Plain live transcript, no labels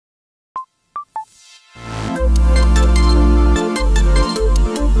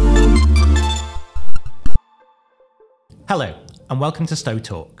Hello, and welcome to Stowe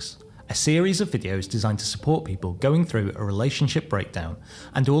Talks, a series of videos designed to support people going through a relationship breakdown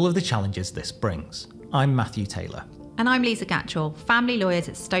and all of the challenges this brings. I'm Matthew Taylor. And I'm Liza Gatchell, family lawyers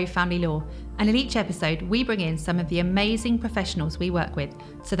at Stowe Family Law. And in each episode, we bring in some of the amazing professionals we work with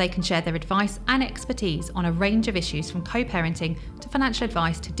so they can share their advice and expertise on a range of issues from co-parenting to financial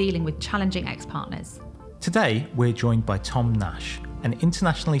advice to dealing with challenging ex-partners. Today, we're joined by Tom Nash, an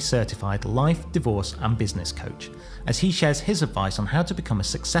internationally certified life, divorce and business coach, as he shares his advice on how to become a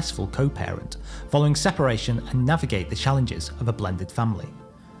successful co-parent following separation and navigate the challenges of a blended family.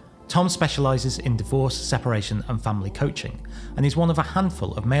 Tom specialises in divorce, separation and family coaching and is one of a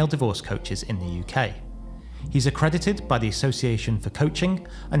handful of male divorce coaches in the UK. He's accredited by the Association for Coaching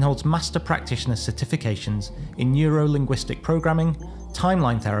and holds Master Practitioner certifications in Neuro-Linguistic Programming,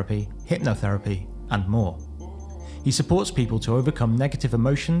 Timeline Therapy, Hypnotherapy and more. He supports people to overcome negative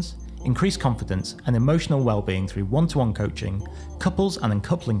emotions, increase confidence and emotional well-being through one-to-one coaching, couples and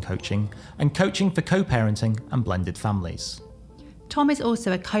uncoupling coaching, and coaching for co-parenting and blended families. Tom is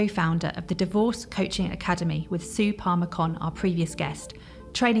also a co-founder of the Divorce Coaching Academy with Sue Palmer-Con, our previous guest,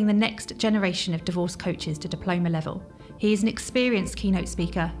 training the next generation of divorce coaches to diploma level. He is an experienced keynote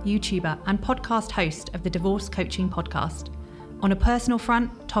speaker, YouTuber, and podcast host of the Divorce Coaching Podcast. On a personal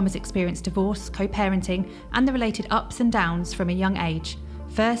front, Tom has experienced divorce, co-parenting, and the related ups and downs from a young age.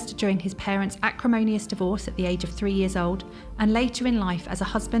 First during his parents' acrimonious divorce at the age of 3 years old, and later in life as a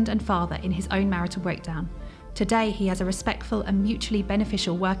husband and father in his own marital breakdown. Today, he has a respectful and mutually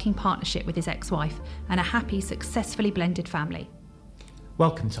beneficial working partnership with his ex-wife and a happy, successfully blended family.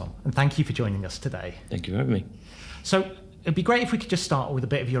 Welcome, Tom, and thank you for joining us today. Thank you for having me. So, it'd be great if we could just start with a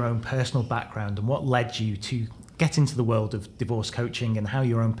bit of your own personal background and what led you to get into the world of divorce coaching and how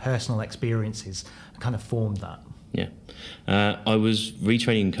your own personal experiences kind of formed that. Yeah. I was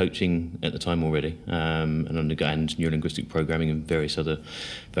retraining in coaching at the time already, and undergoing neuro-linguistic programming and various other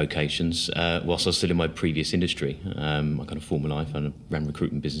vocations, whilst I was still in my previous industry, my kind of former life. I ran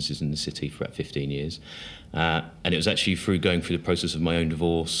recruitment businesses in the city for about 15 years. And it was actually through going through the process of my own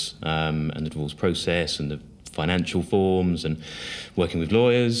divorce, and the divorce process and the financial forms and working with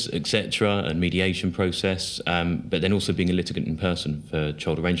lawyers, etc., and mediation process, but then also being a litigant in person for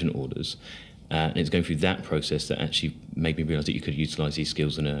child arrangement orders. And it's going through that process that actually made me realise that you could utilise these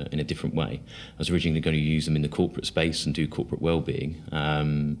skills in a different way. I was originally going to use them in the corporate space and do corporate wellbeing.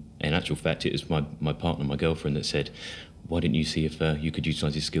 In actual fact, it was my partner, my girlfriend, that said, why didn't you see if you could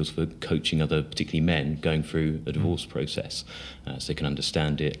utilise these skills for coaching other, particularly men, going through a divorce process, so they can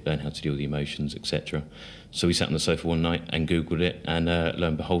understand it, learn how to deal with the emotions, etc. So we sat on the sofa one night and Googled it, and lo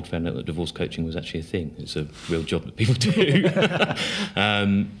and behold, found out that divorce coaching was actually a thing. It's a real job that people do.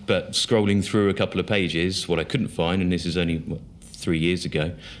 But scrolling through a couple of pages, what I couldn't find, and this is only 3 years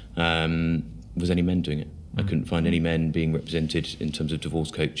ago, was any men doing it. I couldn't find any men being represented in terms of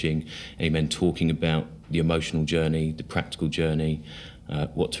divorce coaching, any men talking about the emotional journey, the practical journey,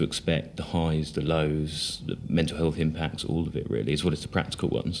 what to expect, the highs, the lows, the mental health impacts, all of it really, as well as the practical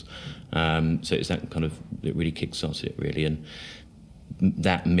ones. So it's that kind of, it really kickstarted it really. And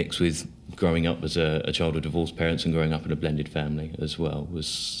that mixed with growing up as a child of divorced parents and growing up in a blended family as well was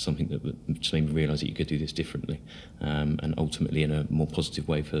something that just made me realise that you could do this differently, and ultimately in a more positive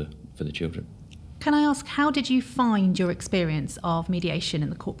way for the children. Can I ask, how did you find your experience of mediation in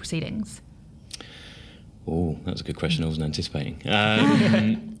the court proceedings? Oh, that's a good question I wasn't anticipating.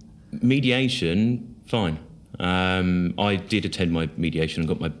 Mediation, fine. I did attend my mediation and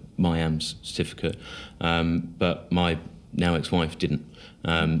got my MyAMS certificate, but my now ex-wife didn't.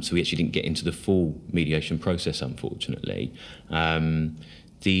 So we actually didn't get into the full mediation process, unfortunately.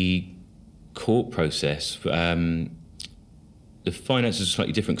 The court process, the finances are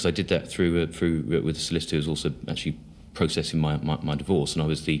slightly different because I did that through with a solicitor who's also actually processing my divorce, and I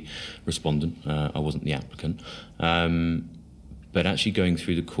was the respondent. I wasn't the applicant. But actually going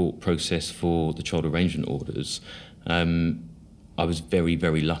through the court process for the child arrangement orders, I was very,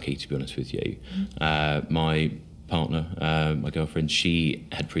 very lucky, to be honest with you. My partner, my girlfriend, she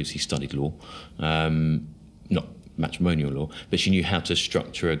had previously studied law, not matrimonial law, but she knew how to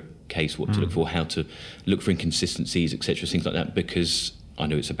structure a case, what to look for, how to look for inconsistencies, etc., things like that, because I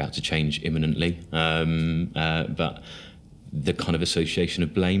know it's about to change imminently. But the kind of association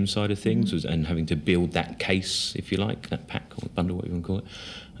of blame side of things was, and having to build that case, if you like, that pack or bundle, whatever you want to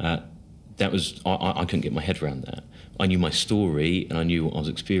call it, that was, I couldn't get my head around that. I knew my story and I knew what I was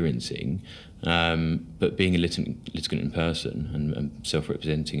experiencing, but being a litigant in person and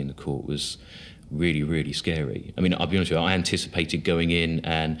self-representing in the court was really, really scary. I mean, I'll be honest with you, I anticipated going in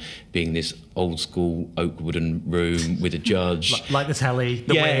and being this old school oak wooden room with a judge. Like the telly,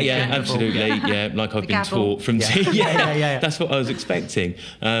 the wig. Yeah, absolutely. Yeah, like I've been gavel. taught from Yeah. That's what I was expecting.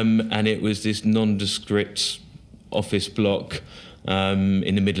 And it was this nondescript office block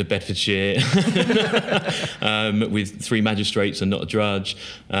in the middle of Bedfordshire with 3 magistrates and not a judge.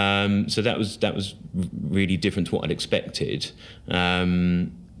 So that was really different to what I'd expected.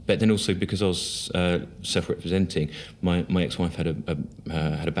 But then also because I was self-representing, my ex-wife had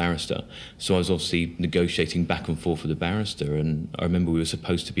a barrister, so I was obviously negotiating back and forth with the barrister. And I remember we were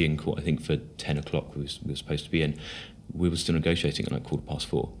supposed to be in court, I think for 10 o'clock we were supposed to be in. We were still negotiating at like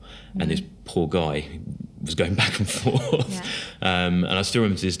 4:15, and this poor guy was going back and forth. And I still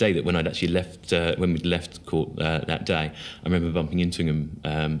remember to this day that when I'd actually left, when we'd left court that day, I remember bumping into him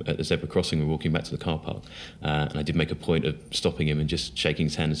at the zebra crossing and walking back to the car park. And I did make a point of stopping him and just shaking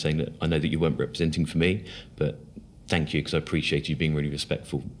his hand and saying that I know that you weren't representing for me, but thank you, because I appreciate you being really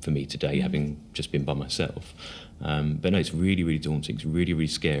respectful for me today, having just been by myself. But no, it's really, really daunting. It's really, really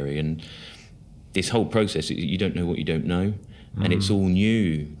scary. And this whole process, you don't know what you don't know, and it's all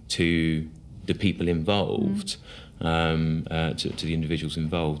new to the people involved, to the individuals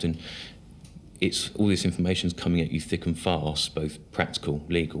involved, and it's all this information's coming at you thick and fast, both practical,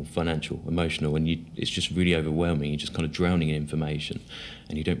 legal, financial, emotional, and it's just really overwhelming. You're just kind of drowning in information,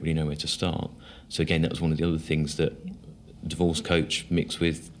 and you don't really know where to start. So again, that was one of the other things that divorce coach mixed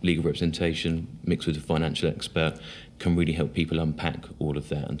with legal representation, mixed with a financial expert, can really help people unpack all of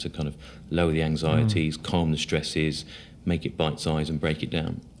that and to kind of lower the anxieties, calm the stresses, make it bite-sized and break it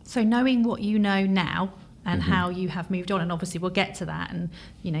down. So knowing what you know now and how you have moved on, and obviously we'll get to that, and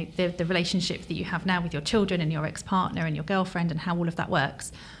you know the relationship that you have now with your children and your ex-partner and your girlfriend and how all of that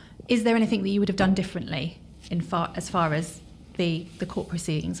works, is there anything that you would have done differently as far as the court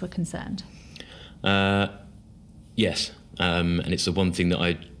proceedings were concerned? Yes, and it's the one thing that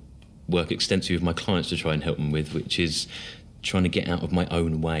I work extensively with my clients to try and help them with, which is trying to get out of my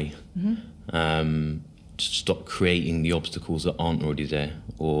own way. Stop creating the obstacles that aren't already there,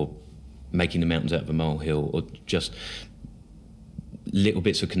 or making the mountains out of a molehill, or just little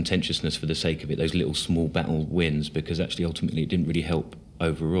bits of contentiousness for the sake of it, those little small battle wins, because actually ultimately it didn't really help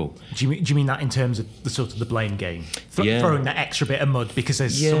overall. Do you mean that in terms of the sort of the blame game? Throwing that extra bit of mud because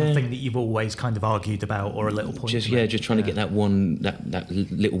there's something that you've always kind of argued about, or a little point? Just trying to get that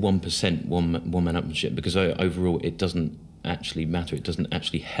little 1%, one man upmanship, because overall it doesn't actually matter. It doesn't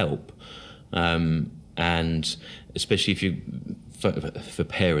actually help, and especially if you for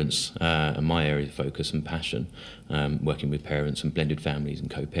parents, and my area of focus and passion, working with parents and blended families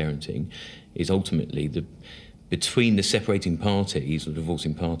and co-parenting, is ultimately between the separating parties or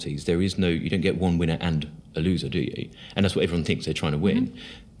divorcing parties, you don't get one winner and a loser, do you? And that's what everyone thinks they're trying to win.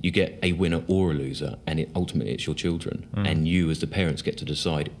 You get a winner or a loser, and ultimately it's your children. And you as the parents get to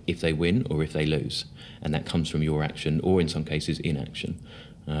decide if they win or if they lose. And that comes from your action, or in some cases inaction.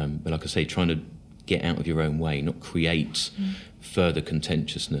 But like I say, trying to get out of your own way, not create further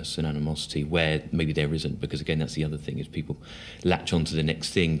contentiousness and animosity where maybe there isn't, because again, that's the other thing, is people latch on to the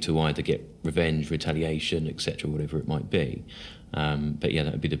next thing to either get revenge, retaliation, etc., whatever it might be. But yeah,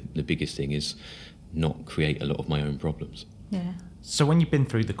 that would be the biggest thing, is not create a lot of my own problems. Yeah. So when you've been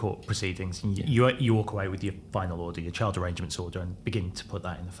through the court proceedings and you walk away with your final order, your child arrangements order, and begin to put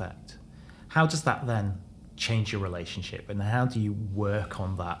that in effect, how does that then change your relationship, and how do you work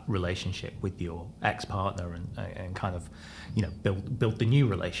on that relationship with your ex-partner and kind of, you know, build the new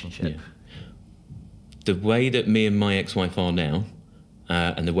relationship? The way that me and my ex-wife are now,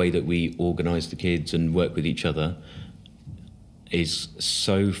 and the way that we organise the kids and work with each other, is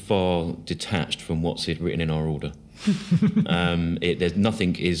so far detached from what's written in our order. There's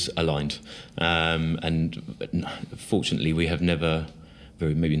nothing is aligned, and fortunately we have never,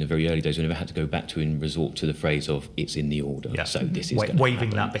 maybe in the very early days, we never had to go back to and resort to the phrase of it's in the order. So this is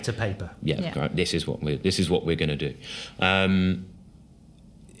waving that bit of paper. Correct. This is what we're going to do.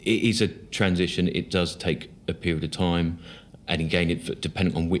 It is a transition. It does take a period of time, and again,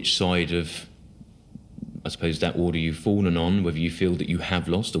 depending on which side of, I suppose, that order you've fallen on, whether you feel that you have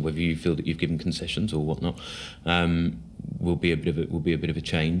lost or whether you feel that you've given concessions or whatnot, will be a bit of a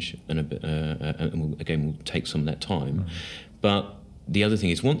change, and we'll take some of that time. But the other thing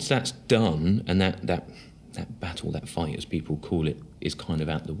is, once that's done and that battle, that fight, as people call it, is kind of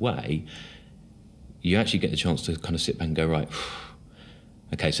out the way, you actually get the chance to kind of sit back and go, right,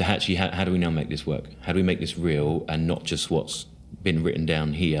 okay, so actually, how do we now make this work? How do we make this real and not just what's been written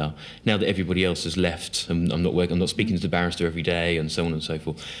down here? Now that everybody else has left, and I'm not speaking to the barrister every day, and so on and so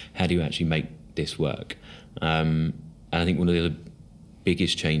forth, how do you actually make this work? And I think one of the other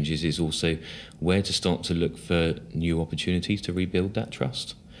biggest changes is also where to start to look for new opportunities to rebuild that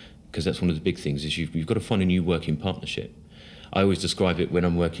trust, because that's one of the big things is you've got to find a new working partnership. I always describe it when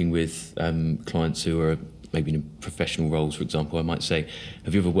I'm working with clients who are maybe in professional roles, for example. I might say,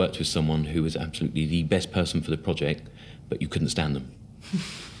 have you ever worked with someone who was absolutely the best person for the project, but you couldn't stand them?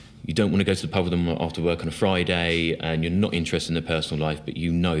 You don't want to go to the pub with them after work on a Friday, and you're not interested in their personal life, but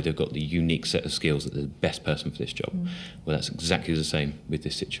you know they've got the unique set of skills that they're the best person for this job. Well, that's exactly the same with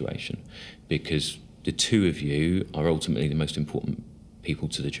this situation, because the two of you are ultimately the most important people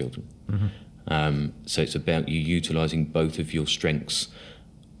to the children. So it's about you utilising both of your strengths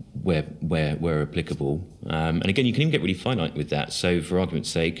where applicable. And again, you can even get really finite with that. So for argument's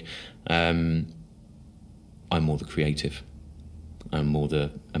sake, I'm more the creative. I'm more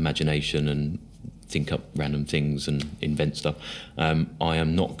the imagination and think up random things and invent stuff. I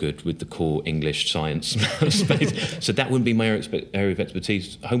am not good with the core English science space. So that wouldn't be my area of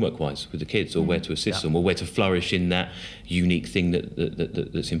expertise homework-wise with the kids, or where to assist them, or where to flourish in that unique thing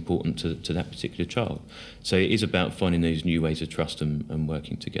that's important to that particular child. So it is about finding those new ways of trust and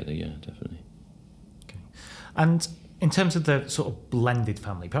working together, yeah, definitely. Okay. And in terms of the sort of blended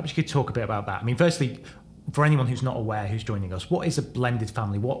family, perhaps you could talk a bit about that. I mean, firstly, for anyone who's not aware, who's joining us, what is a blended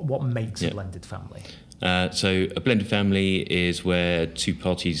family? What makes a blended family? So a blended family is where two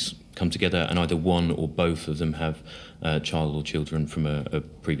parties come together and either one or both of them have a child or children from a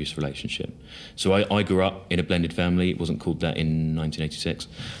previous relationship. So I grew up in a blended family. It wasn't called that in 1986.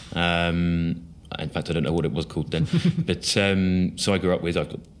 In fact, I don't know what it was called then. But so I grew up with, I've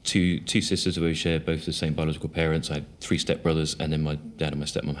got two sisters who share both the same biological parents. I had 3 stepbrothers, and then my dad and my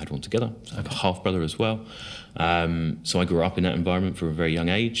stepmom had one together. So I have a half brother as well. So I grew up in that environment from a very young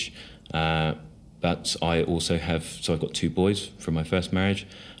age. But I also have, so I've got 2 boys from my first marriage.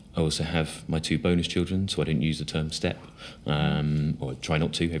 I also have my 2 bonus children, so I didn't use the term step, or I try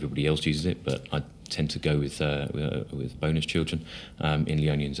not to. Everybody else uses it, but I tend to go with bonus children in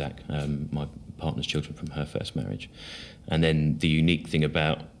Leonie and Zach, my partner's children from her first marriage. And then the unique thing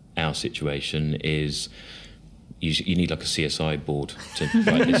about our situation is you need like a CSI board to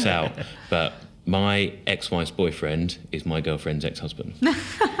write this out, but my ex-wife's boyfriend is my girlfriend's ex-husband.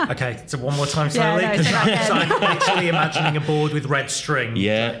 Okay, so one more time slowly, because I'm literally imagining a board with red string.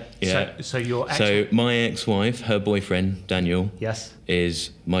 Yeah. So your ex... So my ex-wife, her boyfriend, Daniel, yes,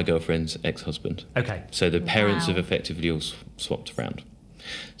 is my girlfriend's ex-husband. Okay. So the parents have effectively all swapped around.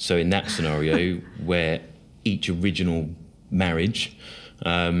 So in that scenario, where each original marriage,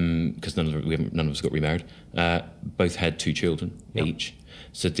 because none of us got remarried, both had 2 children each.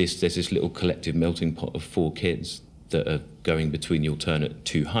 So there's this little collective melting pot of 4 kids that are going between the alternate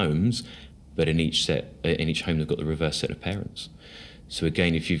 2 homes, but in each home they've got the reverse set of parents. So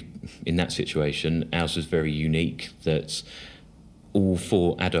again, in that situation, ours was very unique that all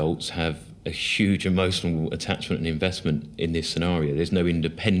 4 adults have a huge emotional attachment and investment in this scenario. There's no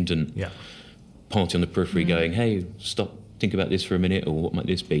independent party on the periphery going, hey, stop, think about this for a minute, or what might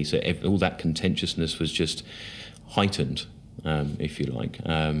this be? So all that contentiousness was just heightened, if you like,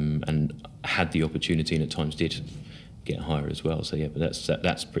 and had the opportunity, and at times did get higher as well. So yeah, but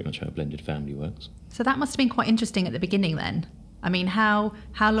that's pretty much how a blended family works. So that must have been quite interesting at the beginning then. I mean, how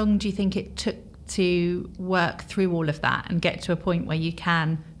long do you think it took to work through all of that and get to a point where you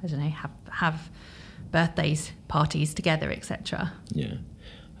can, I don't know, have birthdays, parties together, etc.? Yeah.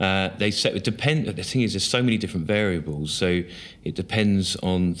 It depends. The thing is, there's so many different variables. So it depends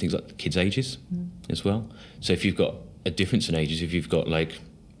on things like the kids' ages as well. So if you've got a difference in ages, if you've got like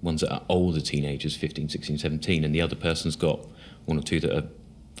ones that are older teenagers, 15, 16, 17, and the other person's got 1 or 2 that are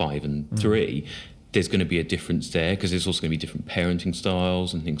 5 and 3, there's going to be a difference there, because there's also going to be different parenting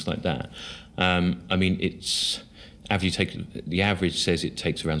styles and things like that. I mean, the average says it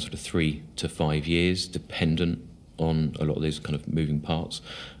takes around sort of 3 to 5 years, dependent on a lot of those kind of moving parts.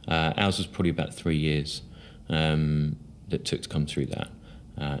 Ours was probably about 3 years that took to come through that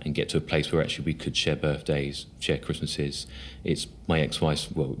and get to a place where actually we could share birthdays, share Christmases. It was my ex-wife's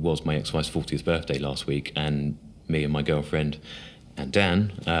 40th birthday last week, and me and my girlfriend and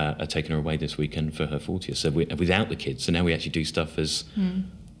Dan are taking her away this weekend for her 40th. So without the kids, so now we actually do stuff as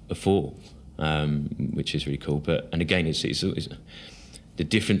a 4, which is really cool. And again, it's the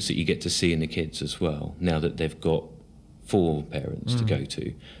difference that you get to see in the kids as well, now that they've got 4 parents to go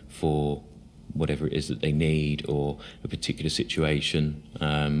to for whatever it is that they need, or a particular situation,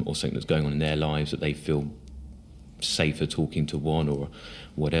 or something that's going on in their lives that they feel safer talking to one or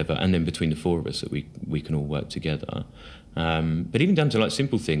whatever. And then between the 4 of us that we can all work together. But even down to like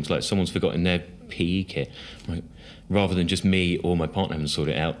simple things, like someone's forgotten their PE kit, right? Rather than just me or my partner having to sort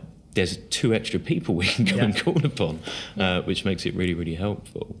it out, there's 2 extra people we can go and call upon, which makes it really, really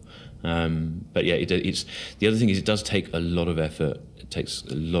helpful. But yeah, it's the other thing is it does take a lot of effort. It takes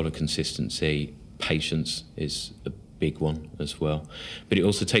a lot of consistency. Patience is a big one as well. But it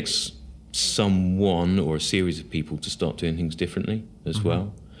also takes someone or a series of people to start doing things differently as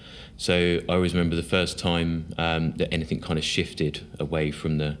well. So I always remember the first time that anything kind of shifted away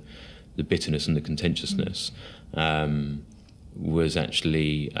from the bitterness and the contentioussness was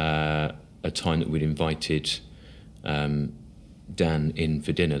actually a time that we'd invited Dan in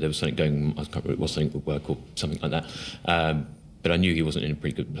for dinner. There was something going, I can't remember, it was something at work or something like that. But I knew he wasn't in a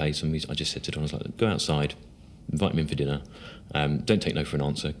pretty good place, and I just said to Dawn, I was like, go outside, invite him in for dinner. Don't take no for an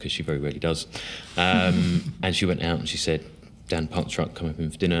answer, because she very rarely does. And she went out and she said, Dan parked the truck, come up in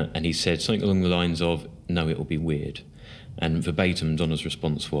for dinner, and he said something along the lines of, no, it will be weird. And verbatim, Donna's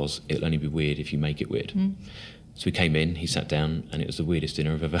response was, it'll only be weird if you make it weird. So we came in, he sat down, and it was the weirdest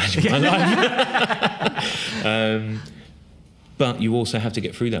dinner I've ever had in my life. But you also have to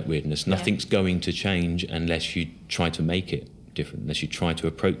get through that weirdness. Nothing's going to change unless you try to make it different, unless you try to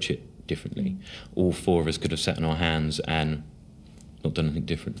approach it differently. All 4 of us could have sat on our hands and not done anything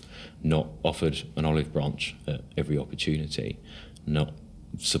different, not offered an olive branch at every opportunity, not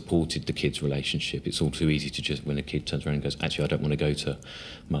supported the kids' relationship. It's all too easy to just, when a kid turns around and goes, actually, I don't want to go to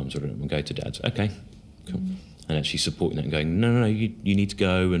mum's, or I don't want to go to dad's. Okay, cool. And actually supporting that and going, no, you need to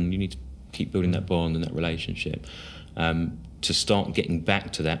go, and you need to keep building that bond and that relationship. To start getting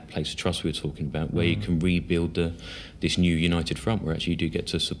back to that place of trust we were talking about, where you can rebuild this new united front, where actually you do get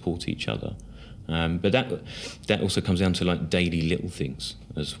to support each other. But that also comes down to like daily little things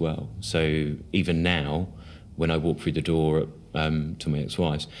as well. So even now, when I walk through the door to my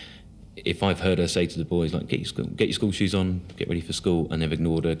ex-wife's, if I've heard her say to the boys, like, get your school shoes on, get ready for school, and they've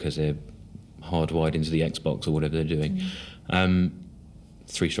ignored her because they're hardwired into the Xbox or whatever they're doing,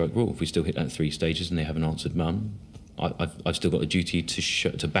 3-stroke rule. If we still hit that 3 stages and they haven't answered mum, I've still got a duty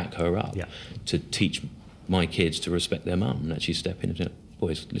to back her up, to teach my kids to respect their mum and actually step in and say,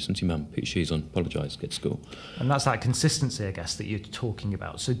 boys, listen to your mum, put your shoes on, apologise, get to school. And that's that consistency, I guess, that you're talking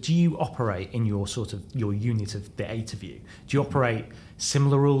about. So do you operate in your unit of the 8 of you? Do you operate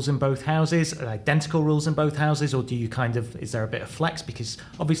similar rules in both houses, identical rules in both houses, or do you is there a bit of flex? Because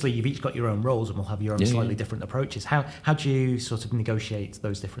obviously you've each got your own roles and will have your own slightly different approaches. How do you sort of negotiate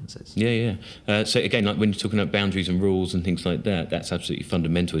those differences? So again, like when you're talking about boundaries and rules and things like that, that's absolutely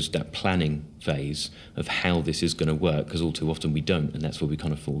fundamental, is that planning phase of how this is going to work, because all too often we don't, and that's where we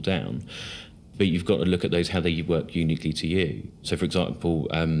kind of fall down. But you've got to look at those, how they work uniquely to you. So for example,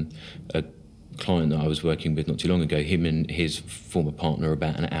 a client that I was working with not too long ago, him and his former partner are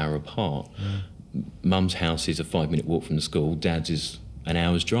about an hour apart. Mum's house is a 5-minute walk from the school, dad's is an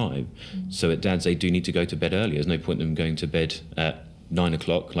hour's drive. So at dad's they do need to go to bed earlier. There's no point in them going to bed at 9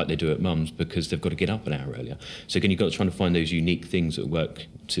 o'clock like they do at mum's, because they've got to get up an hour earlier. So again, you've got to try to find those unique things that work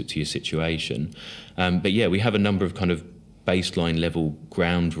to your situation. But yeah, we have a number of kind of baseline level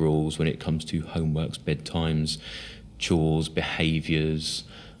ground rules when it comes to homeworks, bedtimes, chores, behaviours,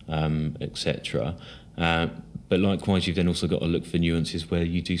 etc. But likewise, you've then also got to look for nuances where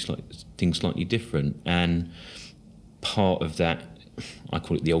you do things slightly different. And part of that, I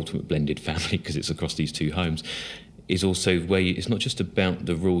call it the ultimate blended family, because it's across these 2 homes, is also where it's not just about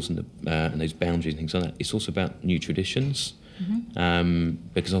the rules and those boundaries and things like that. It's also about new traditions.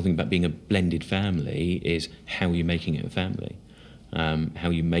 Because I think about being a blended family is how are you making it a family, how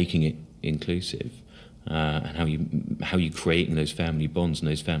are you making it inclusive, and how are you creating those family bonds and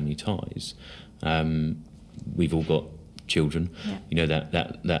those family ties. We've all got children. You know,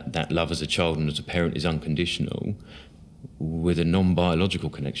 that love as a child and as a parent is unconditional. With a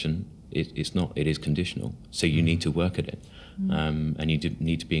non-biological connection, it's not. It is conditional. So you need to work at it. And you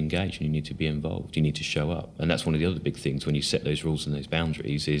need to be engaged, and you need to be involved, you need to show up. And that's one of the other big things when you set those rules and those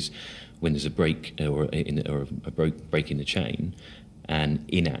boundaries, is when there's a break or a break in the chain and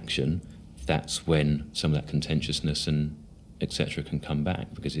inaction, that's when some of that contentiousness and etc. can come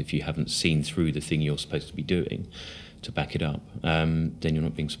back. Because if you haven't seen through the thing you're supposed to be doing to back it up, then you're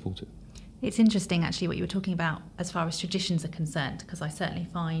not being supported. It's interesting, actually, what you were talking about as far as traditions are concerned, because I certainly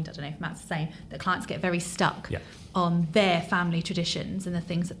find, I don't know if Matt's the same, that clients get very stuck on their family traditions and the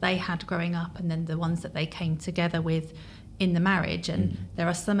things that they had growing up, and then the ones that they came together with in the marriage. And there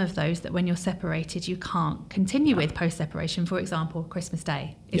are some of those that when you're separated, you can't continue with post-separation. For example, Christmas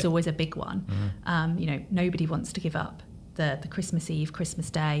Day is always a big one. You know, nobody wants to give up the Christmas Eve,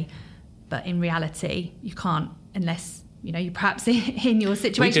 Christmas Day, but in reality, you can't unless... You know, you perhaps in your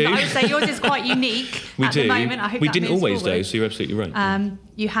situation, but I would say yours is quite unique the moment. I hope we that didn't moves always, forward. though, so you're absolutely right.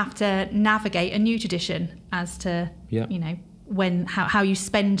 You have to navigate a new tradition as to, you know, how you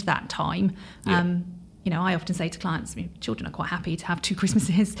spend that time. I often say to clients, children are quite happy to have 2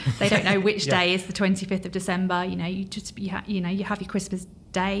 Christmases. They don't know which day is the 25th of December. You have your Christmas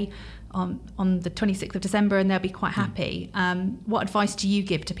day on the 26th of December, and they'll be quite happy. What advice do you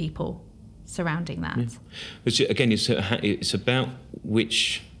give to people surrounding that? Again, it's about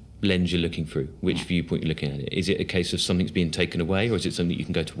which lens you're looking through, which viewpoint you're looking at it. Is it a case of something's being taken away, or is it something you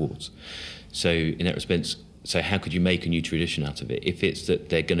can go towards? So in that respect, how could you make a new tradition out of it? If it's that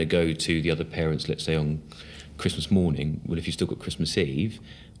they're going to go to the other parents, let's say on Christmas morning, well, if you've still got Christmas Eve,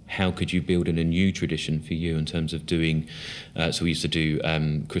 how could you build in a new tradition for you in terms of doing, so we used to do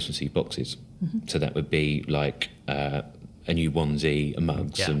Christmas Eve boxes. So that would be like a new onesie,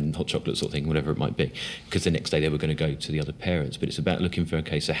 mugs and hot chocolate sort of thing, whatever it might be, because the next day they were going to go to the other parents. But it's about looking for,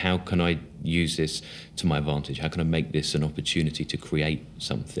 okay, so how can I use this to my advantage? How can I make this an opportunity to create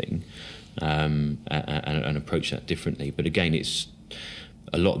something and approach that differently? But again, it's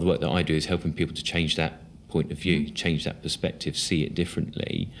a lot of the work that I do is helping people to change that point of view, change that perspective, see it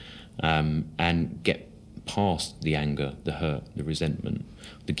differently, and get past the anger, the hurt, the resentment,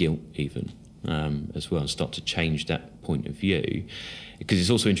 the guilt even. As well, and start to change that point of view, because it's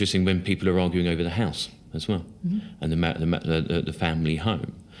also interesting when people are arguing over the house as well, and the family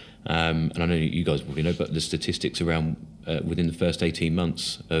home. And I know you guys probably know, but the statistics around within the first 18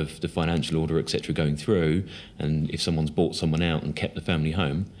 months of the financial order, etc., going through, and if someone's bought someone out and kept the family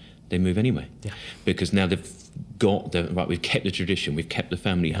home, they move anyway, because now they've got we've kept the tradition, we've kept the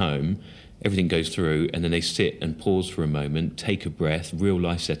family home. Everything goes through, and then they sit and pause for a moment, take a breath, real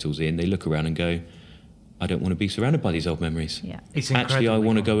life settles in, they look around and go, I don't want to be surrounded by these old memories. Actually, I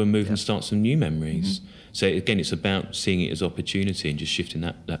want to go and move and start some new memories. So again, it's about seeing it as opportunity and just shifting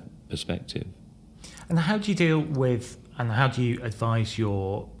that perspective. And how do you deal with, and how do you advise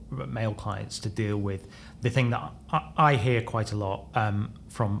your male clients to deal with the thing that I hear quite a lot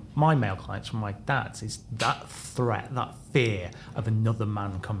from my male clients, from my dads, is that threat, that fear of another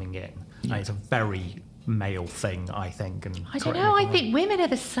man coming in. And it's a very male thing, I think. And I don't know. I think women are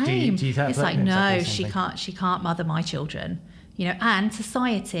the same. Do you it's like, no, exactly she can't mother my children. And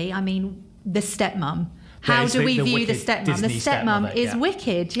society. I mean, the stepmom. How do we view the stepmom? The stepmom is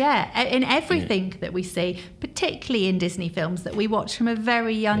wicked, in everything that we see, particularly in Disney films that we watch from a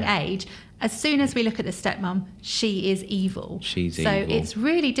very young age. As soon as we look at the stepmom, she is evil. She's evil. So it's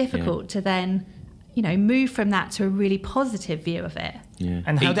really difficult to then, move from that to a really positive view of it.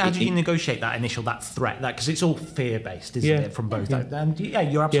 And how do you negotiate that threat, because it's all fear-based, isn't it, from both? And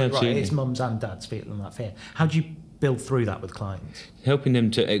you're absolutely right. It's mums and dads feeling that fear. How do you build through that with clients? Helping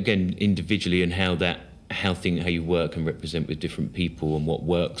them to, again, individually, and how you work and represent with different people and what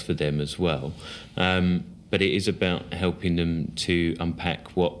works for them as well. But it is about helping them to unpack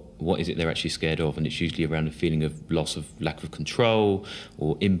what is it they're actually scared of, and it's usually around a feeling of loss, of lack of control,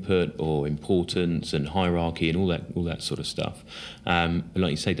 or input, or importance, and hierarchy, and all that sort of stuff. But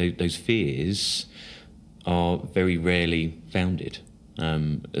like you say, those fears are very rarely founded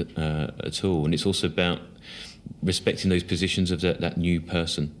at all, and it's also about respecting those positions of that new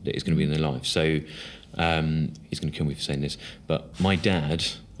person that is going to be in their life. So he's going to kill me for saying this, but my dad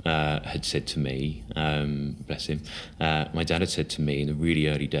had said to me, bless him, my dad had said to me in the really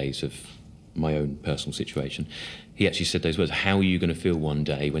early days of my own personal situation, he actually said those words, how are you going to feel one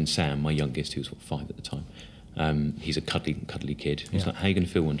day when Sam, my youngest, who was 5 at the time, he's a cuddly kid, he's like, how are you going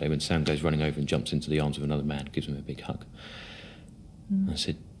to feel one day when Sam goes running over and jumps into the arms of another man, gives him a big hug? I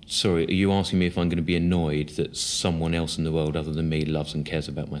said, sorry, are you asking me if I'm going to be annoyed that someone else in the world other than me loves and cares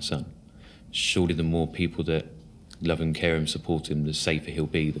about my son? Surely the more people that love and care and support him, the safer he'll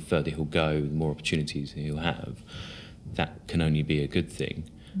be, the further he'll go, the more opportunities he'll have. That can only be a good thing.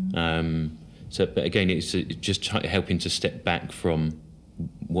 But again, it's just helping to step back from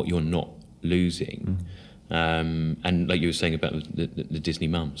what you're not losing. And like you were saying about the Disney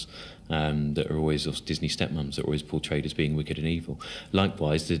mums that are always, or Disney stepmums that are always portrayed as being wicked and evil.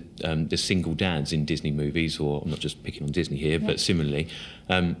 Likewise, the single dads in Disney movies, or I'm not just picking on Disney here, but similarly,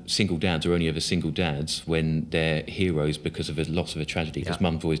 single dads are only ever single dads when they're heroes because of a loss of a tragedy, because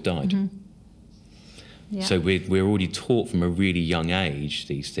mum's always died. So we're already taught from a really young age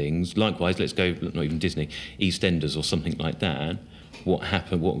these things. Likewise, let's go, not even Disney, EastEnders or something like that. What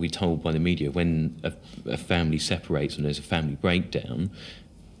happened, what are we told by the media when a family separates and there's a family breakdown?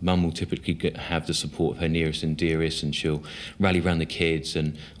 Mum will typically have the support of her nearest and dearest, and she'll rally around the kids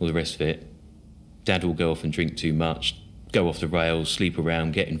and all the rest of it. Dad will go off and drink too much, go off the rails, sleep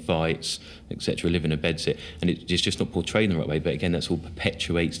around, get in fights, etc., live in a bedsit. And it's just not portrayed in the right way. But again, that's all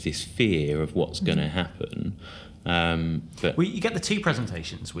perpetuates this fear of what's going to happen. But you get the two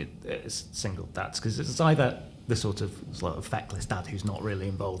presentations with single dads, because it's either the sort of feckless dad who's not really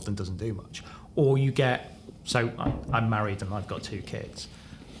involved and doesn't do much, or you get. So I'm married and I've got 2 kids.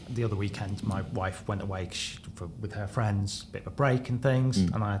 The other weekend, my wife went away with her friends, a bit of a break and things,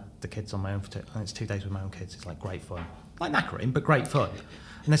 and I had the kids on my own and it's 2 days with my own kids. It's like great fun, like knackering, but great fun.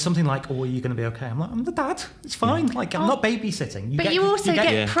 And there's something like, "Oh, are you going to be okay?" I'm like, "I'm the dad. It's fine. Like, I'm not babysitting." You also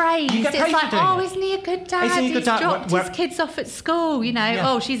get praise. You get it's praise like, for doing "Oh, it. isn't he a good dad? Isn't he a good He's dad? dropped his kids off at school. You know,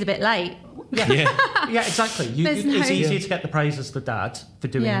 oh, she's a bit late." Yeah, exactly. It's easier to get the praise as the dad for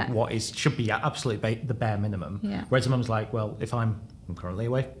doing what should be absolutely the bare minimum. Yeah. Whereas the mum's like, "Well, if I'm currently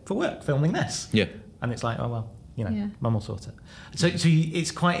away for work filming this," and it's like, "Oh well, you know, mum will sort it." So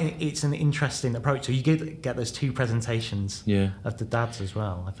it's an interesting approach. So you get those 2 presentations of the dads as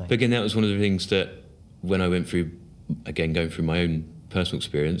well, I think. But again, that was one of the things that when I went through, again, going through my own personal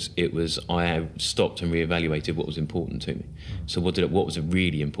experience, it was I stopped and reevaluated what was important to me. So what was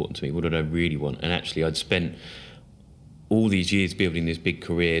really important to me? What did I really want? And actually, I'd spent all these years building this big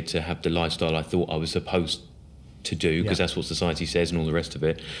career to have the lifestyle I thought I was supposed to do, because that's what society says and all the rest of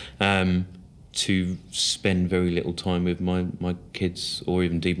it. To spend very little time with my kids, or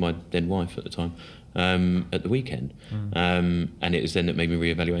even indeed my then wife at the time, at the weekend. And it was then that made me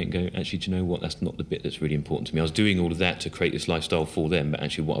reevaluate and go, actually, do you know what? That's not the bit that's really important to me. I was doing all of that to create this lifestyle for them, but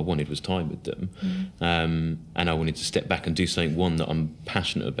actually what I wanted was time with them. And I wanted to step back and do something, one, that I'm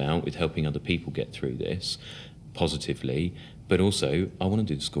passionate about, with helping other people get through this positively, but also I want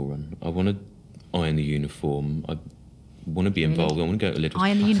to do the school run. I want to iron the uniform. I want to be involved. I want to go to little.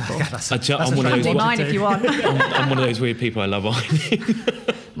 Iron the uniform. I'm one of those. Mine if you want. I'm one of those weird people. I love ironing.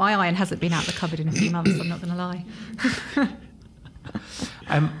 My iron hasn't been out the cupboard in a few months. I'm not going to lie.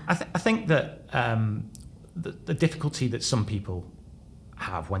 I think that the difficulty that some people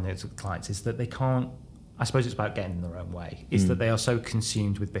have when they're clients is that they can't. I suppose it's about getting in their own way. Is that they are so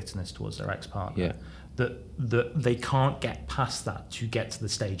consumed with bitterness towards their ex-partner that they can't get past that to get to the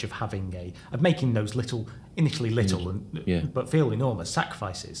stage of making those initially little but feel enormous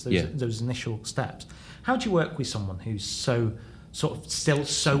sacrifices. Those initial steps. How do you work with someone who's so sort of still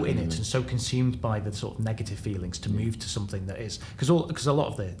so in it and so consumed by the sort of negative feelings to move to something that is, because a lot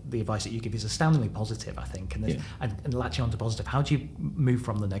of the advice that you give is astoundingly positive, I think, and latching on to positive. How do you move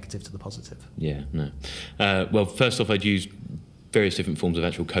from the negative to the positive? Well, first off, I'd use various different forms of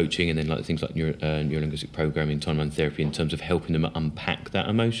actual coaching, and then like things like neuro-linguistic programming, timeline therapy, in terms of helping them unpack that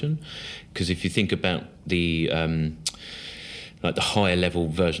emotion. Because if you think about the higher level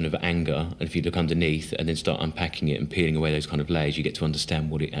version of anger, and if you look underneath and then start unpacking it and peeling away those kind of layers, you get to understand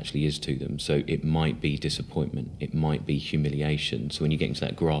what it actually is to them. So it might be disappointment, it might be humiliation. So when you get into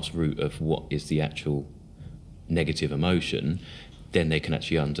that grass root of what is the actual negative emotion, then they can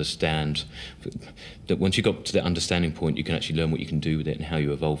actually understand that once you got to that understanding point, you can actually learn what you can do with it and how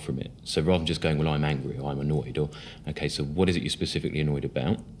you evolve from it. So rather than just going, well, I'm angry or I'm annoyed, or, okay, so what is it you're specifically annoyed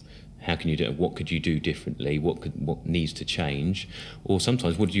about? How can you do it? What could you do differently? What needs to change? Or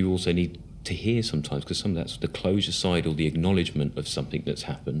sometimes, what do you also need to hear sometimes? Because some of that's the closure side or the acknowledgement of something that's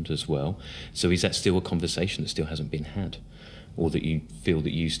happened as well. So is that still a conversation that still hasn't been had, or that you feel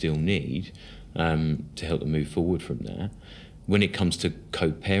that you still need to help them move forward from there? When it comes to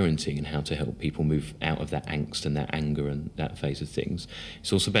co-parenting and how to help people move out of that angst and that anger and that phase of things,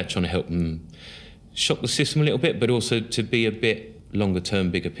 it's also about trying to help them shock the system a little bit, but also to be a bit longer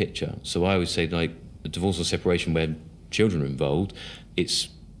term, bigger picture. So I always say, like, a divorce or separation where children are involved, it's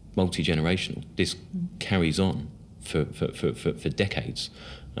multi-generational. This carries on for decades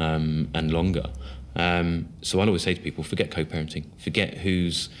and longer. So I'll always say to people, forget co-parenting. Forget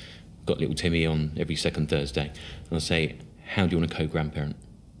who's got little Timmy on every second Thursday. And I'll say, how do you want to co-grandparent?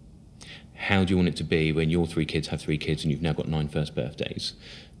 How do you want it to be when your 3 kids have 3 kids and you've now got 9 first birthdays,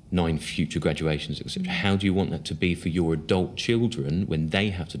 9 future graduations, etc.? How do you want that to be for your adult children when they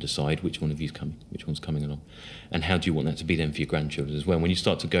have to decide which one's coming along? And how do you want that to be then for your grandchildren as well? When you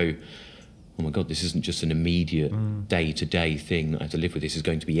start to go, oh my God, this isn't just an immediate day-to-day thing that I have to live with, this is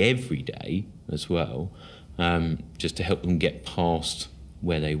going to be every day as well, just to help them get past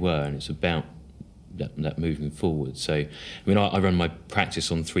where they were. And it's about that moving forward. So, I mean, I run my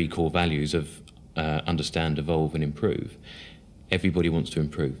practice on 3 core values of understand, evolve, and improve. Everybody wants to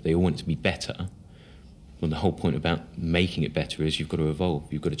improve. They all want it to be better. Well, the whole point about making it better is you've got to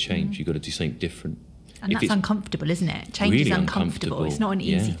evolve, you've got to change, you've got to do something different. And that's uncomfortable, isn't it? Change really is uncomfortable. It's not an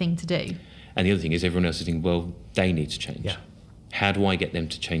easy thing to do. And the other thing is everyone else is thinking, well, they need to change. Yeah. How do I get them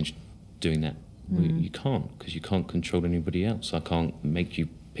to change doing that? Well, you can't, because you can't control anybody else. I can't make you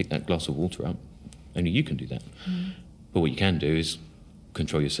pick that glass of water up. Only you can do that. But what you can do is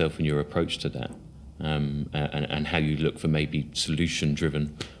control yourself and your approach to that, and how you look for maybe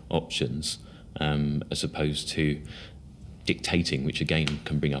solution-driven options as opposed to dictating, which again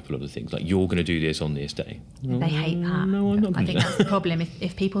can bring up a lot of things like you're going to do this on this day. They hate that. No, I'm not. I think that's the problem.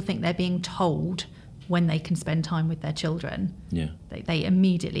 If people think they're being told when they can spend time with their children, they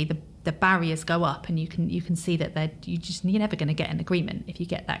immediately the barriers go up, and you can see that you're never going to get an agreement if you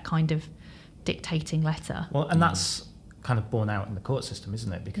get that kind of dictating letter. Well, and that's kind of borne out in the court system,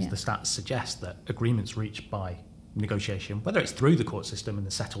 isn't it? Because the stats suggest that agreements reached by negotiation, whether it's through the court system and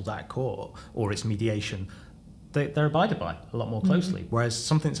they're settled at court or it's mediation, they're abided by a lot more closely. Whereas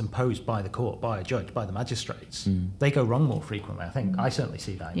something's imposed by the court, by a judge, by the magistrates, they go wrong more frequently. I think I certainly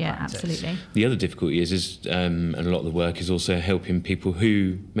see that in practice. Absolutely. The other difficulty is and a lot of the work is also helping people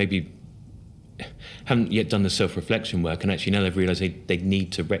who maybe haven't yet done the self-reflection work, and actually now they've realised they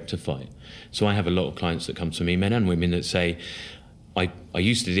need to rectify it. So I have a lot of clients that come to me, men and women, that say, I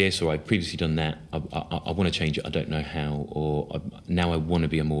used to do this, or I've previously done that, I want to change it, I don't know how, or now I want to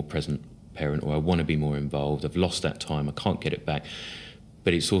be a more present parent, or I want to be more involved, I've lost that time, I can't get it back.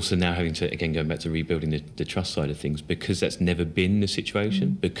 But it's also now having to, again, going back to rebuilding the trust side of things, because that's never been the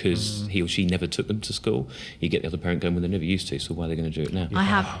situation, because he or she never took them to school. You get the other parent going, well, they never used to, so why are they going to do it now? I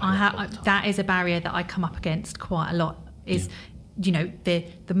have that is a barrier that I come up against quite a lot, is the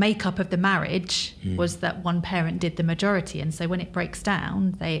makeup of the marriage was that one parent did the majority, and so when it breaks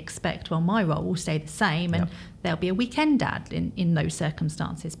down, they expect, well, my role will stay the same, and there'll be a weekend dad in those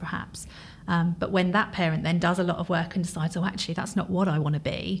circumstances, perhaps. But when that parent then does a lot of work and decides, oh, actually, that's not what I want to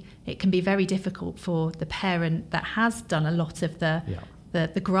be, it can be very difficult for the parent that has done a lot of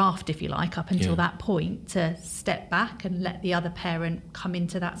the graft, if you like, up until that point, to step back and let the other parent come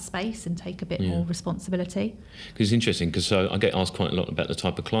into that space and take a bit more responsibility. Because it's interesting, because I get asked quite a lot about the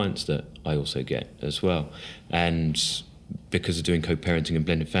type of clients that I also get as well. And because of doing co-parenting and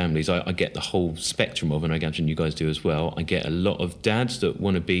blended families, I get the whole spectrum of, and I imagine you guys do as well. I get a lot of dads that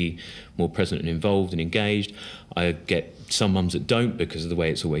want to be more present and involved and engaged. I get some mums that don't because of the way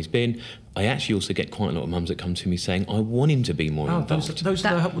it's always been. I actually also get quite a lot of mums that come to me saying, I want him to be more involved. Those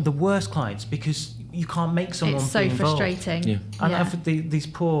are the worst clients, because you can't make someone It's so be involved. frustrating. Yeah. And for these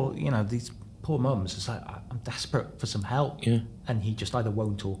poor mums, it's like, I'm desperate for some help. Yeah. And he just either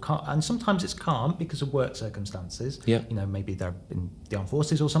won't or can't. And sometimes it's can't because of work circumstances. Yeah. Maybe they're in the armed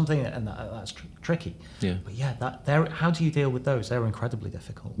forces or something, and that's tricky. Yeah. But how do you deal with those? They're incredibly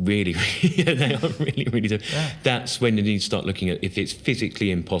difficult. Really, they are really, really difficult. Yeah. That's when you need to start looking at, if it's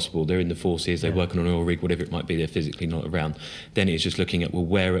physically impossible, they're in the forces, they're working on an oil rig, whatever it might be, they're physically not around, then it's just looking at,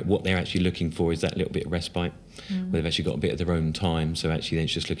 what they're actually looking for is that little bit of respite. Where they've actually got a bit of their own time. So actually then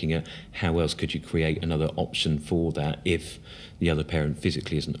it's just looking at how else could you create another option for that if the other parent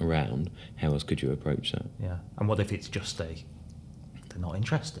physically isn't around. How else could you approach that? Yeah. And what if it's just they're not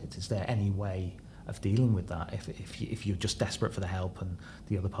interested? Is there any way of dealing with that if you're just desperate for the help and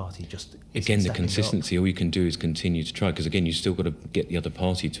the other party just again, the consistency, all you can do is continue to try, because again, you've still got to get the other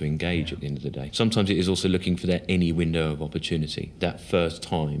party to engage at the end of the day. Sometimes it is also looking for that any window of opportunity, that first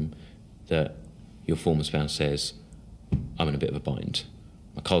time that your former spouse says, I'm in a bit of a bind,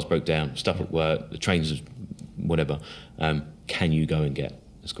 my car's broke down, stuff at work, the trains, whatever, can you go and get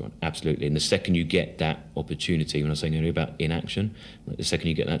this gone? Absolutely. And the second you get that opportunity, when I was saying earlier about inaction, the second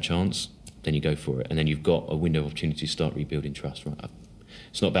you get that chance, then you go for it, and then you've got a window of opportunity to start rebuilding trust. Right?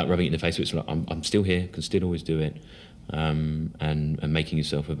 It's not about rubbing it in the face, but it's like, I'm still here, can still always do it, and making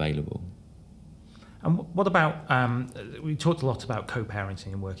yourself available. And what about, we talked a lot about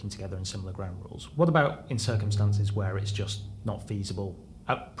co-parenting and working together in similar ground rules. What about in circumstances where it's just not feasible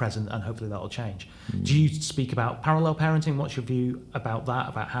at present, and hopefully that'll change? Do you speak about parallel parenting? What's your view about that,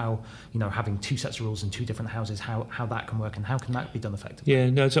 about how, having two sets of rules in two different houses, how that can work and how can that be done effectively? Yeah,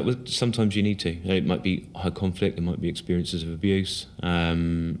 no, sometimes you need to. It might be high conflict, it might be experiences of abuse,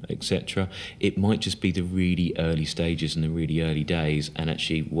 etc. It might just be the really early stages and the really early days, and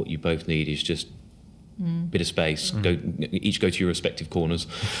actually what you both need is just bit of space, each go to your respective corners,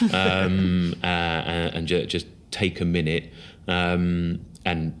 and just take a minute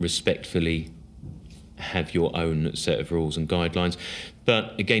and respectfully have your own set of rules and guidelines.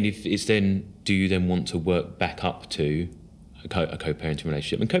 But again, if it's then, do you then want to work back up to a co-parenting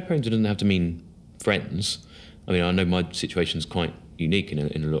relationship? And co-parenting doesn't have to mean friends. I mean, I know my situation's quite unique in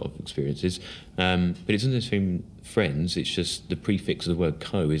a lot of experiences, but it doesn't necessarily mean friends. It's just the prefix of the word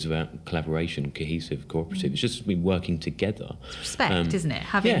co is about collaboration, cohesive, cooperative. It's just been working together. It's respect, isn't it?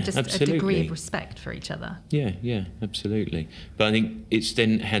 Having just absolutely. A degree of respect for each other. Yeah, absolutely. But I think it's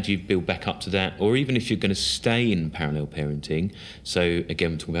then, how do you build back up to that? Or even if you're going to stay in parallel parenting, so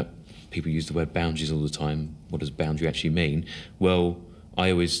again, we're talking about, people use the word boundaries all the time. What does boundary actually mean? Well,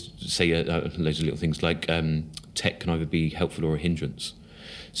 I always say loads of little things like tech can either be helpful or a hindrance.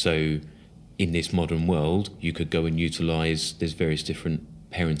 So in this modern world, you could go and utilise, there's various different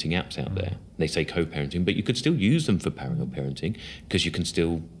parenting apps out there. They say co-parenting, but you could still use them for parallel parenting because you can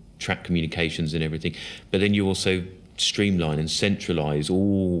still track communications and everything. But then you also streamline and centralise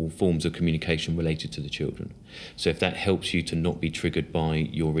all forms of communication related to the children. So if that helps you to not be triggered by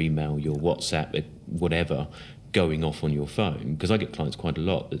your email, your WhatsApp, whatever, going off on your phone, because I get clients quite a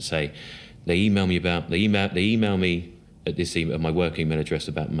lot that say they email me at this email, my work email address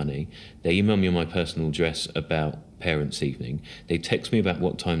about money. They email me on my personal address about parents' evening. They text me about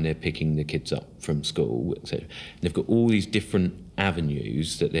what time they're picking the kids up from school, etc. And they've got all these different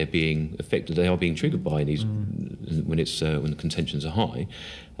avenues that they're being affected. They are being triggered by these when the contentions are high.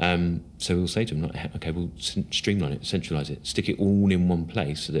 So we'll say to them, like, okay, we'll streamline it, centralise it, stick it all in one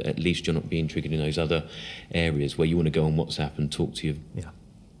place, so that at least you're not being triggered in those other areas where you want to go on WhatsApp and talk to your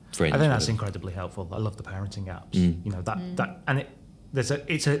friends. I think that's incredibly helpful. I love the parenting apps. You know that and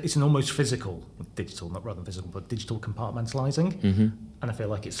it's an almost physical, digital, not rather than physical, but digital compartmentalising. And I feel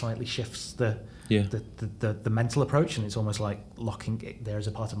like it slightly shifts the mental approach, and it's almost like locking it. There is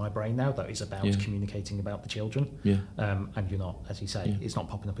a part of my brain now that is about communicating about the children. And you're not, as you say, it's not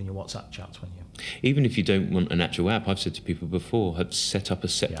popping up in your WhatsApp chats when you. Even if you don't want an actual app, I've said to people before, have set up a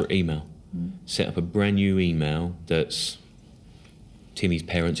separate email, set up a brand new email that's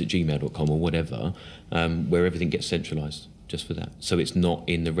timmy'sparents@gmail.com or whatever, where everything gets centralised just for that. So it's not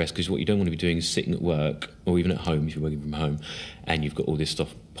in the rest, because what you don't want to be doing is sitting at work or even at home if you're working from home and you've got all this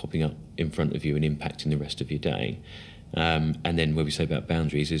stuff popping up in front of you and impacting the rest of your day. And then what we say about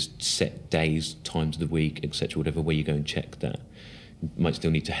boundaries is set days, times of the week, etc., whatever, where you go and check that. You might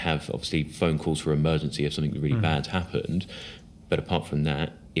still need to have, obviously, phone calls for emergency if something really bad's happened. But apart from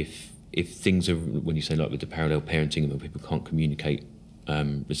that, if things are, when you say like with the parallel parenting and when people can't communicate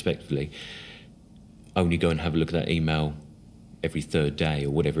respectfully, only go and have a look at that email every third day or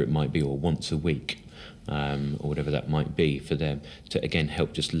whatever it might be, or once a week, or whatever that might be, for them to again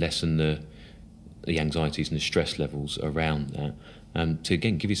help just lessen the anxieties and the stress levels around that, to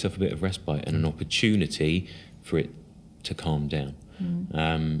again give yourself a bit of respite and an opportunity for it to calm down.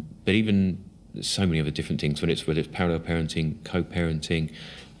 But even so many other different things, whether it's parallel parenting, co-parenting,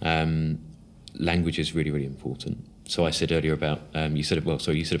 language is really, really important. So I said earlier about, you said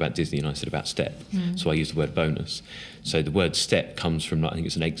about Disney and I said about step. So I used the word bonus. So the word step comes from, I think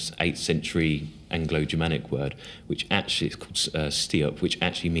it's an 8th century Anglo-Germanic word, which actually is called stiop, which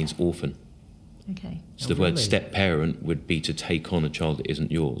actually means orphan. Okay. So the word step parent would be to take on a child that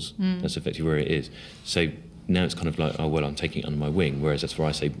isn't yours. That's effectively where it is. So now it's kind of like, oh, well, I'm taking it under my wing, whereas that's where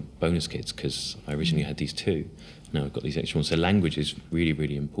I say bonus kids, because I originally had these two. Now I've got these extra ones. So language is really,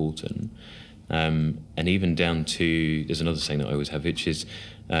 really important. And even down to, there's another saying that I always have, which is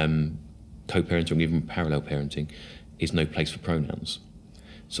co-parenting, or even parallel parenting, is no place for pronouns.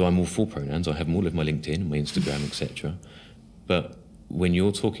 So I'm all for pronouns. I have them all over my LinkedIn and my Instagram, etc. But when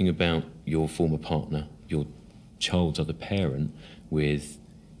you're talking about your former partner, your child's other parent, with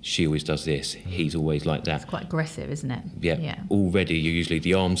she always does this, he's always like that. It's quite aggressive, isn't it? Yeah. Already, you're usually,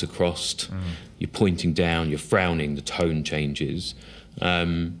 the arms are crossed, you're pointing down, you're frowning, the tone changes.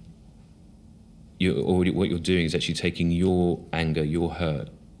 What you're doing is actually taking your anger, your hurt,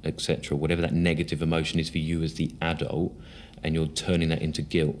 etc., whatever that negative emotion is for you as the adult, and you're turning that into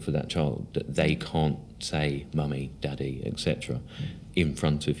guilt for that child, that they can't say mummy, daddy, etc. in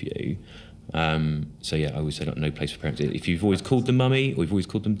front of you. So yeah, I always say, like, no place for parents. If you've always called them mummy, or you've always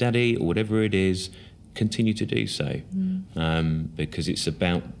called them daddy, or whatever it is, continue to do so, because it's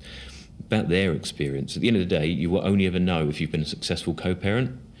about their experience. At the end of the day, you will only ever know if you've been a successful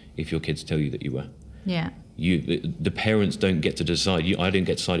co-parent if your kids tell you that you were. Yeah. The parents don't get to decide. I don't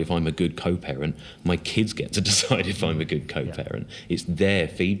get to decide if I'm a good co-parent. My kids get to decide if I'm a good co-parent. It's their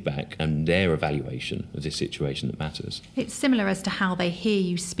feedback and their evaluation of this situation that matters. It's similar as to how they hear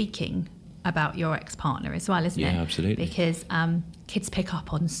you speaking about your ex-partner as well, isn't it? Yeah, absolutely. Because kids pick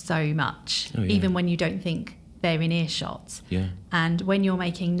up on so much, even when you don't think they're in earshot. Yeah. And when you're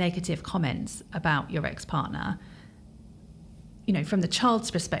making negative comments about your ex-partner, you know, from the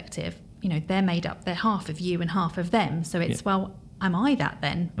child's perspective, you know, they're half of you and half of them. So it's, well, am I that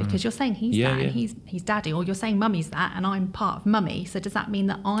then? Because you're saying he's that and he's daddy, or you're saying mummy's that and I'm part of mummy. So does that mean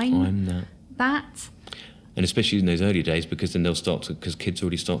that I'm that? And especially in those early days, because then they'll start to, because kids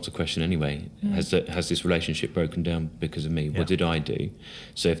already start to question anyway, has this relationship broken down because of me? What did I do?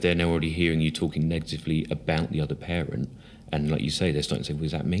 So if they're now already hearing you talking negatively about the other parent, and like you say, they're starting to say, well,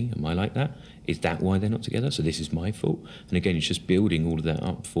 is that me? Am I like that? Is that why they're not together? So this is my fault? And again, it's just building all of that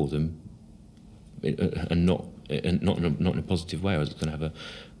up for them, and not in a positive way, or it's going to have a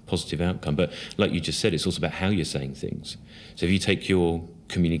positive outcome. But like you just said, it's also about how you're saying things. So if you take your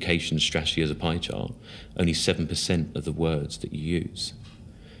communication strategy as a pie chart, only 7% of the words that you use.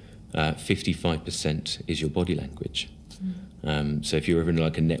 55% is your body language. So if you're ever in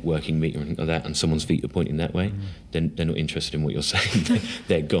like a networking meeting or anything like that and someone's feet are pointing that way, then they're not interested in what you're saying.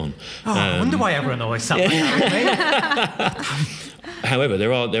 They're gone. I wonder why everyone always sounds like that with me. However,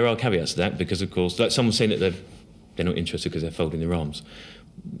 there are caveats to that, because of course, like someone's saying that they're not interested because they're folding their arms.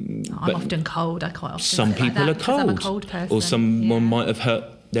 I'm often cold. I quite often some say people like that are cold, I'm a cold person. or someone might have hurt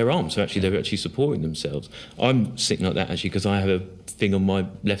their arm, so actually they're actually supporting themselves. I'm sitting like that actually because I have a thing on my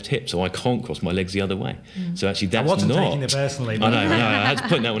left hip, so I can't cross my legs the other way. So actually that's I wasn't not taking it personally. I know, I had to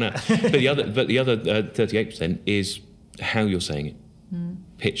point that one out. But the other 38% is how you're saying it.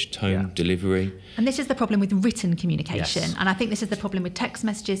 Pitch, tone, delivery. And this is the problem with written communication. Yes. And I think this is the problem with text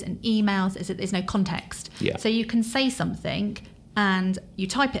messages and emails, is that there's no context. Yeah. So you can say something and you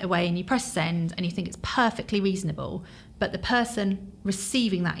type it away and you press send and you think it's perfectly reasonable, but the person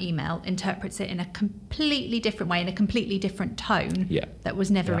receiving that email interprets it in a completely different way, in a completely different tone that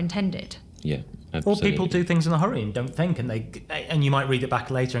was never intended. Yeah, absolutely. Or people do things in a hurry and don't think, and you might read it back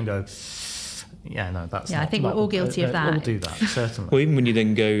later and go, yeah, no, that's I think we're all guilty of that. We'll do that, certainly. Or even when you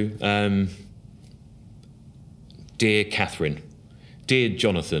then go, dear Catherine, dear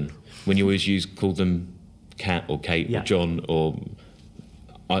Jonathan, when you always call them Cat or Kate or John, or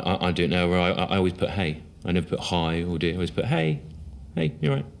I don't know, or I always put hey. I never put hi or dear. I always put hey,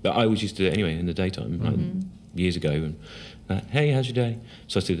 you're right. But I always used to do it anyway in the daytime, like years ago. And hey, how's your day?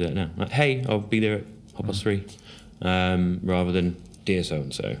 So I still do that now. Like, hey, I'll be there at 3:30, rather than dear so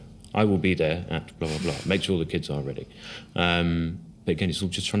and so. I will be there at blah blah blah. Make sure the kids are ready. But again, it's all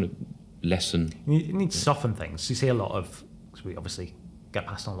just trying to lessen. You need to soften things. You see a lot of, because we obviously get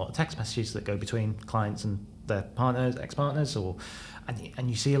passed on a lot of text messages that go between clients and their partners, ex-partners, and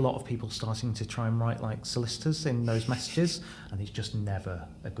you see a lot of people starting to try and write like solicitors in those messages, and it's just never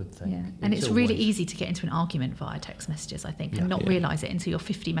a good thing. Yeah. And it's really easy to get into an argument via text messages, I think, and not realise it until you're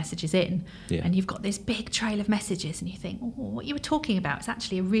 50 messages in, and you've got this big trail of messages, and you think, oh, what you were talking about is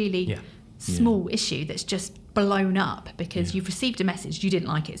actually a really small issue that's just blown up because you've received a message, you didn't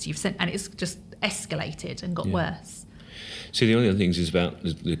like it, so you've sent, and it's just escalated and got worse. So the only other things is about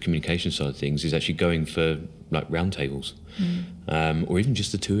the communication side of things is actually going for like roundtables, or even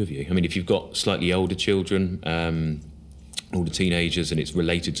just the two of you. I mean, if you've got slightly older children, older teenagers, and it's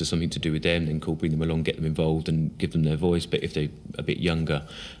related to something to do with them, then cool, bring them along, get them involved and give them their voice. But if they're a bit younger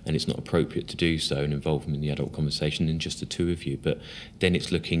and it's not appropriate to do so and involve them in the adult conversation, then just the two of you. But then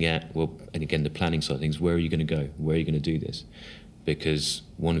it's looking at, well, and again, the planning side of things, where are you going to go? Where are you going to do this? Because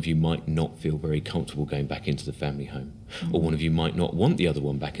one of you might not feel very comfortable going back into the family home, or one of you might not want the other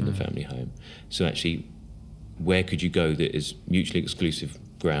one back in the family home. So actually, where could you go that is mutually exclusive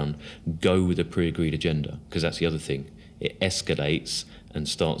ground? Go with a pre-agreed agenda, because that's the other thing. It escalates and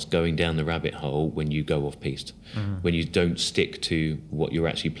starts going down the rabbit hole when you go off-piste, when you don't stick to what you're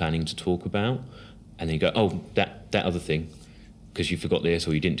actually planning to talk about, and then you go, oh, that other thing, because you forgot this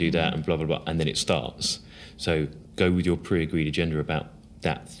or you didn't do that, and blah, blah, blah, and then it starts. So go with your pre-agreed agenda about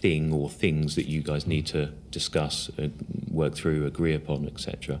that thing or things that you guys need to discuss, work through, agree upon,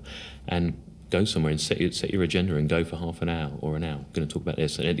 etc. And go somewhere and set your agenda and go for half an hour or an hour. I'm going to talk about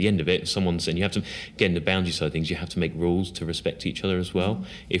this. And at the end of it, someone's saying you have to, again, the boundary side of things, you have to make rules to respect each other as well.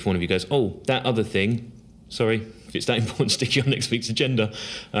 If one of you goes, oh, that other thing, sorry, if it's that important, stick it on next week's agenda.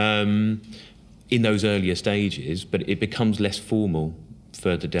 In those earlier stages, but it becomes less formal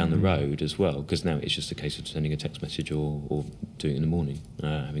further down the road as well, because now it's just a case of sending a text message or doing it in the morning,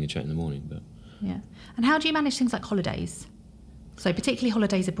 having a chat in the morning. But and how do you manage things like holidays? So particularly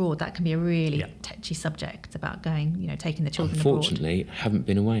holidays abroad, that can be a really touchy subject about going, taking the children unfortunately, abroad. haven't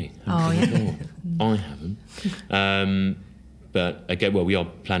been away. I haven't. But again, well, we are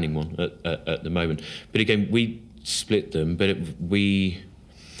planning one at the moment. But again, we split them, but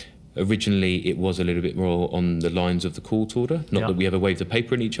originally, it was a little bit more on the lines of the court order. Not that we ever waved the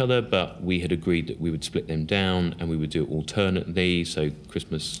paper at each other, but we had agreed that we would split them down and we would do it alternately, so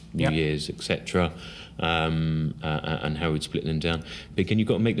Christmas, New Year's, etc., and how we'd split them down. But again, you've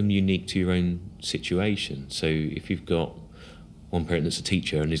got to make them unique to your own situation. So if you've got one parent that's a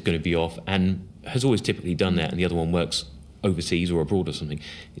teacher and is going to be off and has always typically done that, and the other one works overseas or abroad or something,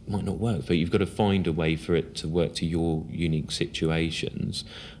 it might not work. But you've got to find a way for it to work to your unique situations.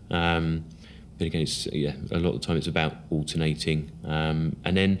 But again, it's a lot of the time it's about alternating, and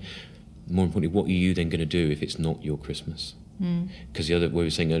then more importantly, what are you then going to do if it's not your Christmas? Because the other, what we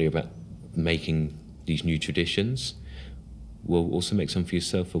were saying earlier about making these new traditions, well, also make some for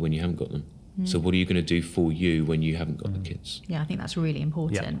yourself for when you haven't got them. So what are you going to do for you when you haven't got the kids? Yeah, I think that's really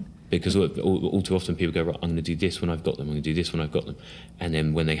important. Because all too often people go, right, I'm going to do this when I've got them, I'm going to do this when I've got them. And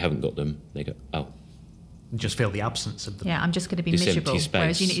then when they haven't got them, they go, oh. Just feel the absence of them. Yeah, I'm just going to be This miserable. empty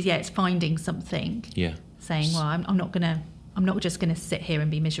space. Whereas, it's finding something. Yeah. Saying, well, I'm not just going to sit here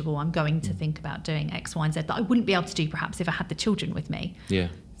and be miserable. I'm going to think about doing X, Y, and Z that I wouldn't be able to do perhaps if I had the children with me. Yeah.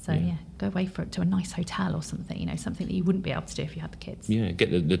 So go away to a nice hotel or something, something that you wouldn't be able to do if you had the kids. Yeah,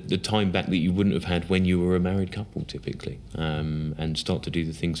 get the time back that you wouldn't have had when you were a married couple, typically, and start to do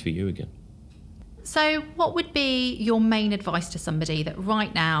the things for you again. So what would be your main advice to somebody that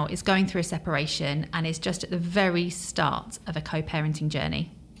right now is going through a separation and is just at the very start of a co-parenting journey?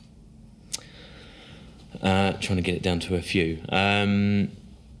 Trying to get it down to a few. Like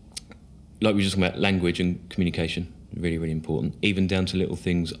we were just talking about, language and communication, really, really important. Even down to little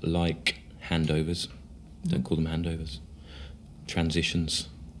things like handovers. Don't call them handovers. Transitions.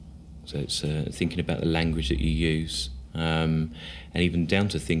 So it's thinking about the language that you use. And even down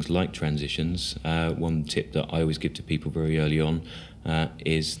to things like transitions. One tip that I always give to people very early on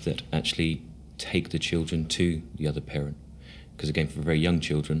is that actually take the children to the other parent. Because again, for very young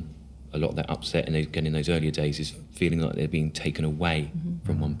children, a lot of that upset, and again in those earlier days, is feeling like they're being taken away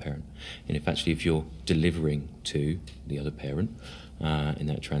from one parent. And if you're delivering to the other parent in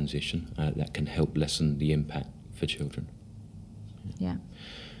that transition, that can help lessen the impact for children. Yeah.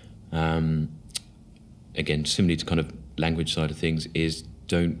 Again, similarly to kind of language side of things, is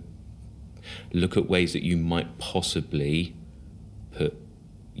don't look at ways that you might possibly put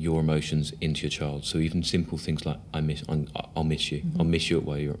your emotions into your child. So even simple things like I'll miss you. I'll miss you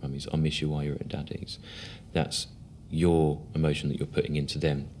while you're at mummy's. I'll miss you while you're at daddy's. That's your emotion that you're putting into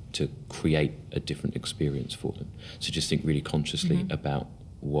them to create a different experience for them. So just think really consciously about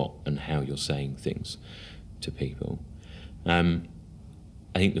what and how you're saying things to people. I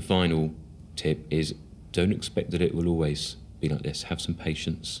think the final tip is don't expect that it will always be like this. Have some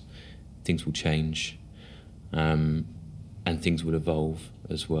patience. Things will change. And things will evolve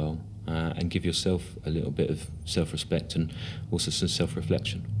as well, and give yourself a little bit of self-respect and also some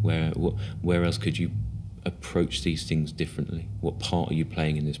self-reflection. Where else could you approach these things differently? What part are you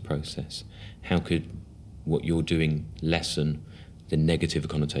playing in this process? How could what you're doing lessen the negative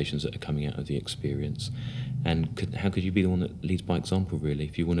connotations that are coming out of the experience? And how could you be the one that leads by example, really?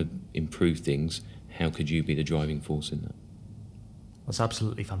 If you want to improve things, how could you be the driving force in that? That's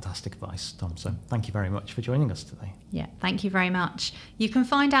absolutely fantastic advice, Tom. So thank you very much for joining us today. Yeah, thank you very much. You can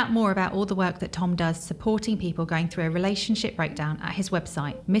find out more about all the work that Tom does supporting people going through a relationship breakdown at his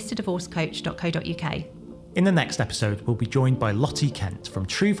website, mrdivorcecoach.co.uk. In the next episode, we'll be joined by Lottie Kent from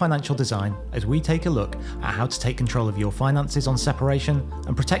True Financial Design as we take a look at how to take control of your finances on separation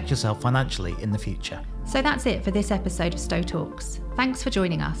and protect yourself financially in the future. So that's it for this episode of Stowe Talks. Thanks for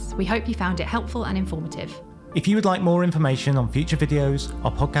joining us. We hope you found it helpful and informative. If you would like more information on future videos,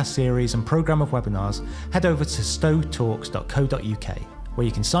 our podcast series and programme of webinars, head over to stowetalks.co.uk, where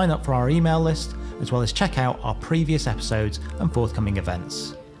you can sign up for our email list, as well as check out our previous episodes and forthcoming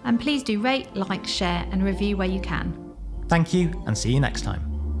events. And please do rate, like, share and review where you can. Thank you, and see you next time.